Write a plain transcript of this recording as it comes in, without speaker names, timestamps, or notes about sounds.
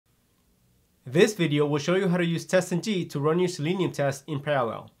This video will show you how to use testng to run your Selenium test in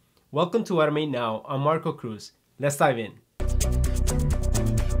parallel. Welcome to automateNow. I'm Marco Cruz. Let's dive in.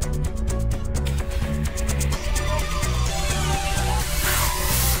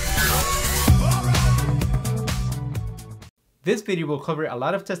 This video will cover a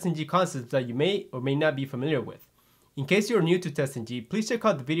lot of testng concepts that you may or may not be familiar with. In case you are new to testng, please check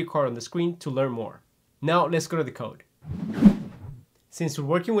out the video card on the screen to learn more. Now let's go to the code. Since we're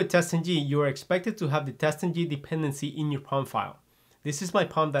working with testng, you are expected to have the testng dependency in your POM file. This is my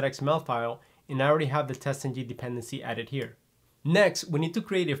pom.xml file, and I already have the testng dependency added here. Next, we need to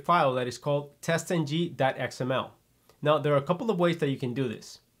create a file that is called testng.xml. Now, there are a couple of ways that you can do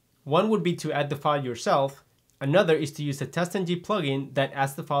this. One would be to add the file yourself. Another is to use the testng plugin that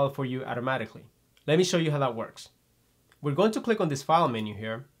adds the file for you automatically. Let me show you how that works. We're going to click on this file menu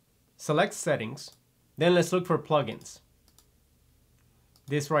here, select settings, then let's look for plugins.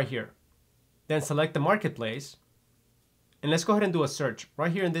 This right here. Then select the marketplace, and let's go ahead and do a search.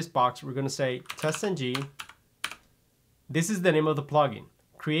 Right here in this box, we're going to say testng. This is the name of the plugin,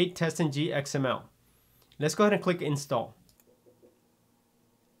 create testng.xml. Let's go ahead and click install.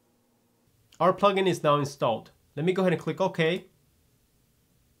 Our plugin is now installed. Let me go ahead and click OK.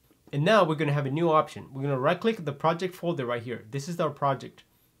 And now we're going to have a new option. We're going to right click the project folder right here. This is our project.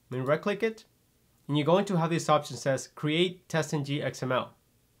 Then right click it, and you're going to have this option that says create testng.xml.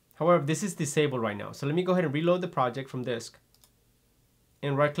 However, this is disabled right now. So let me go ahead and reload the project from disk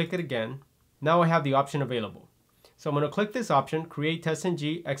and right click it again. Now I have the option available. So I'm going to click this option, create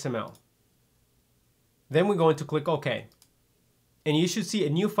testng.xml. Then we're going to click OK. And you should see a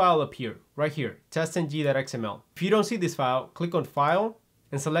new file appear right here, testng.xml. If you don't see this file, click on File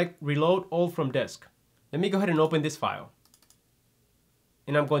and select Reload All from Disk. Let me go ahead and open this file.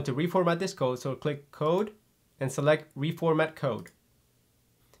 And I'm going to reformat this code, so click Code and select Reformat Code.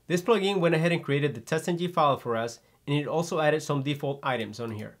 This plugin went ahead and created the testng file for us, and it also added some default items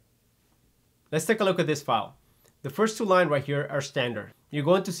on here. Let's take a look at this file. The first two lines right here are standard. You're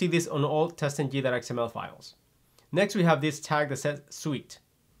going to see this on all testng.xml files. Next, we have this tag that says suite.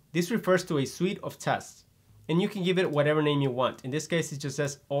 This refers to a suite of tests, and you can give it whatever name you want. In this case, it just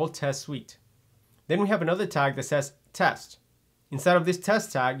says all test suite. Then we have another tag that says test. Inside of this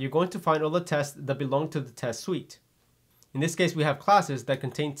test tag, you're going to find all the tests that belong to the test suite. In this case, we have classes that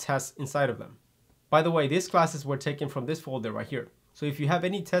contain tests inside of them. By the way, these classes were taken from this folder right here. So if you have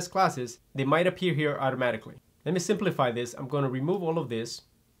any test classes, they might appear here automatically. Let me simplify this. I'm going to remove all of this,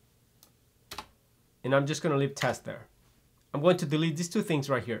 and I'm just going to leave test there. I'm going to delete these two things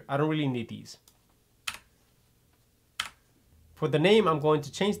right here. I don't really need these. For the name, I'm going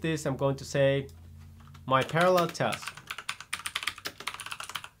to change this. I'm going to say my parallel test.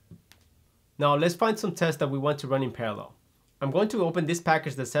 Now let's find some tests that we want to run in parallel. I'm going to open this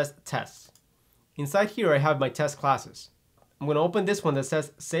package that says tests. Inside here, I have my test classes. I'm going to open this one that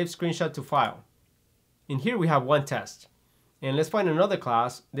says save screenshot to file. In here, we have one test. And let's find another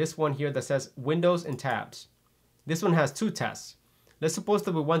class, this one here that says Windows and tabs. This one has two tests. Let's suppose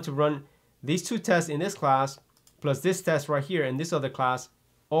that we want to run these two tests in this class, plus this test right here in this other class,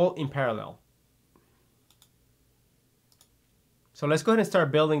 all in parallel. So let's go ahead and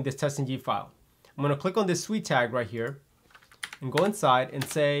start building this testng file. I'm going to click on this suite tag right here and go inside and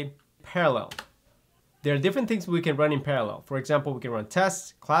say parallel. There are different things we can run in parallel. For example, we can run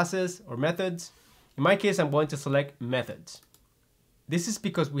tests, classes, or methods. In my case, I'm going to select methods. This is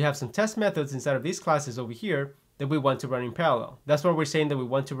because we have some test methods inside of these classes over here that we want to run in parallel. That's why we're saying that we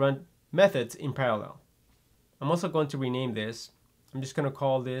want to run methods in parallel. I'm also going to rename this. I'm just going to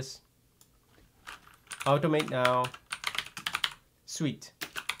call this automateNow suite.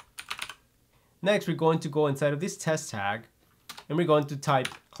 Next, we're going to go inside of this test tag, and we're going to type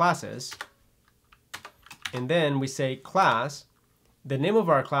classes. And then we say class. The name of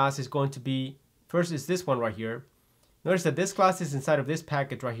our class is going to be, first is this one right here. Notice that this class is inside of this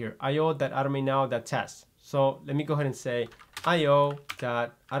package right here, io.automateNow.test. So let me go ahead and say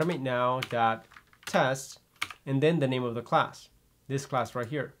io.automateNow.test, and then the name of the class, this class right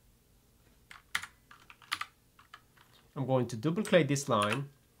here. I'm going to duplicate this line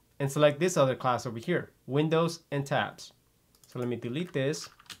and select this other class over here, Windows and tabs. So let me delete this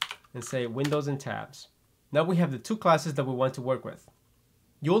and say Windows and tabs. Now we have the two classes that we want to work with.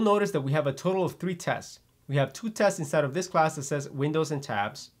 You'll notice that we have a total of 3 tests. We have 2 tests inside of this class that says Windows and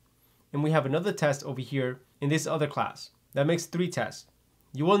tabs, and we have another test over here in this other class. That makes 3 tests.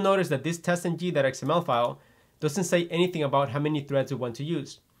 You will notice that this testng.xml file doesn't say anything about how many threads we want to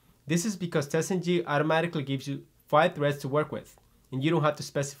use. This is because testng automatically gives you 5 threads to work with, and you don't have to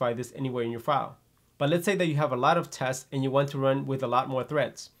specify this anywhere in your file. But let's say that you have a lot of tests and you want to run with a lot more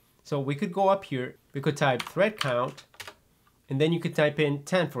threads. So we could go up here, we could type thread count, and then you could type in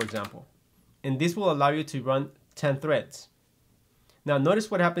 10, for example. And this will allow you to run 10 threads. Now notice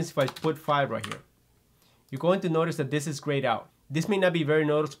what happens if I put 5 right here. You're going to notice that this is grayed out. This may not be very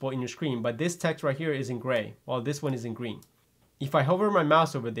noticeable in your screen, but this text right here is in gray, while this one is in green. If I hover my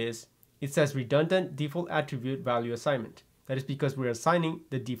mouse over this, it says redundant default attribute value assignment. That is because we're assigning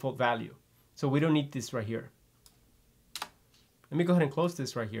the default value. So we don't need this right here. Let me go ahead and close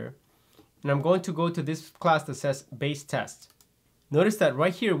this right here. And I'm going to go to this class that says base test. Notice that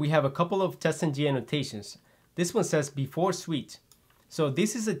right here we have a couple of testng annotations. This one says before suite. So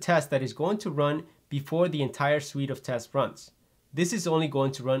this is a test that is going to run before the entire suite of tests runs. This is only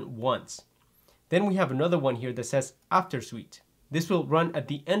going to run once. Then we have another one here that says after suite. This will run at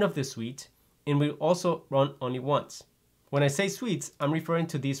the end of the suite and will also run only once. When I say suites, I'm referring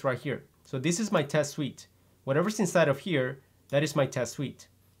to these right here. So this is my test suite. Whatever's inside of here, that is my test suite.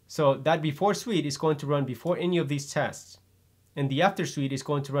 So that before suite is going to run before any of these tests. And the after suite is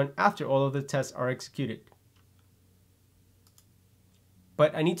going to run after all of the tests are executed.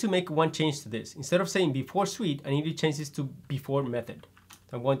 But I need to make one change to this. Instead of saying before suite, I need to change this to before method.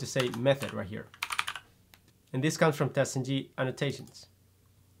 I'm going to say method right here. And this comes from testng annotations.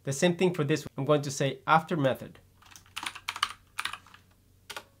 The same thing for this one. I'm going to say after method.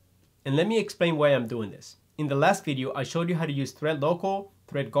 And let me explain why I'm doing this. In the last video, I showed you how to use thread local,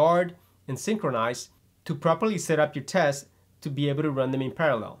 thread guard, and synchronize to properly set up your tests to be able to run them in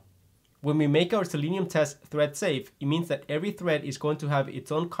parallel. When we make our Selenium test thread safe, it means that every thread is going to have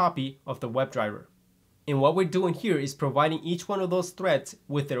its own copy of the WebDriver. And what we're doing here is providing each one of those threads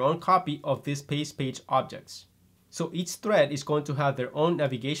with their own copy of this page objects. So each thread is going to have their own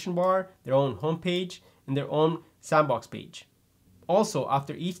navigation bar, their own home page, and their own sandbox page. Also,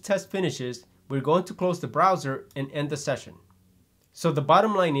 after each test finishes, we're going to close the browser and end the session. So the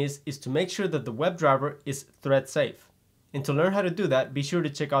bottom line is to make sure that the WebDriver is thread safe. And to learn how to do that, be sure to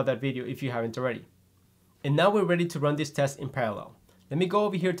check out that video if you haven't already. And now we're ready to run this test in parallel. Let me go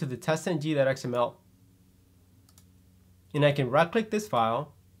over here to the testng.xml. And I can right click this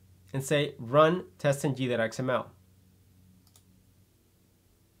file and say run testng.xml.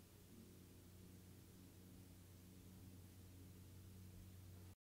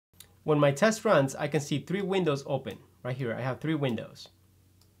 When my test runs, I can see 3 windows open. Right here, I have 3 windows.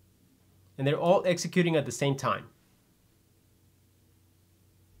 And they're all executing at the same time.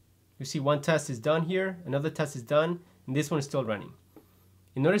 You see one test is done here, another test is done, and this one is still running.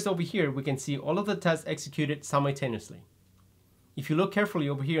 And notice over here, we can see all of the tests executed simultaneously. If you look carefully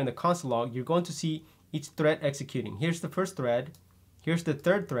over here in the console log, you're going to see each thread executing. Here's the first thread, here's the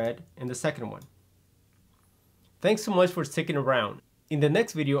third thread, and the second one. Thanks so much for sticking around. In the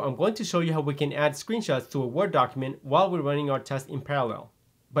next video, I'm going to show you how we can add screenshots to a Word document while we're running our test in parallel.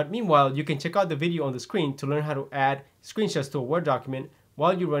 But meanwhile, you can check out the video on the screen to learn how to add screenshots to a Word document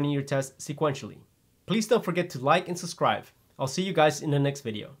while you're running your test sequentially. Please don't forget to like and subscribe. I'll see you guys in the next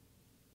video.